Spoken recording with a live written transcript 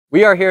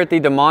We are here at the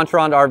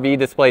DeMontrond RV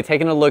display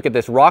taking a look at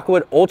this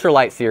Rockwood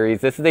Ultralight series.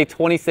 This is a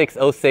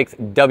 2606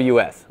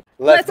 WS.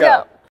 Let's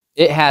go.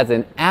 It has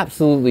an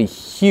absolutely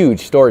huge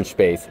storage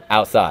space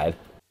outside.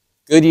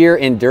 Goodyear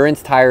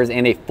Endurance tires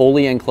and a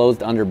fully enclosed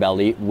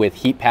underbelly with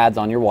heat pads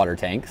on your water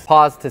tanks.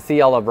 Pause to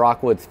see all of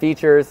Rockwood's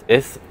features.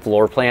 This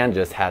floor plan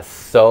just has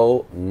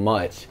so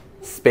much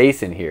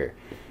space in here.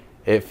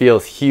 It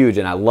feels huge,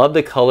 and I love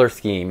the color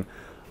scheme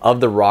of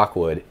the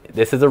Rockwood.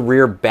 This is a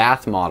rear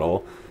bath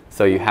model,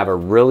 so you have a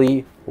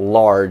really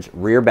large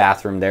rear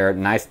bathroom there,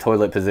 nice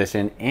toilet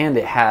position, and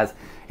it has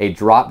a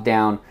drop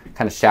down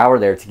kind of shower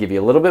there to give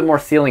you a little bit more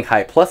ceiling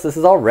height. Plus, this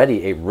is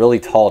already a really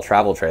tall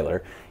travel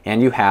trailer,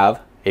 and you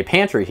have a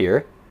pantry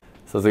here.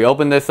 So as we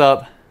open this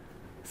up,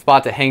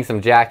 spot to hang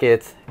some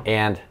jackets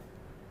and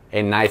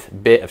a nice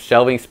bit of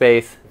shelving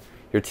space,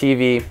 your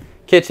TV,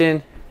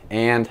 kitchen,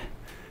 and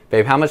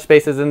babe, how much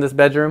space is in this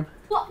bedroom?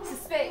 Lots of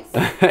space.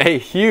 A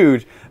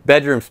huge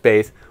bedroom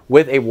space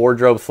with a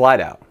wardrobe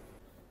slide out.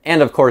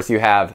 And of course you have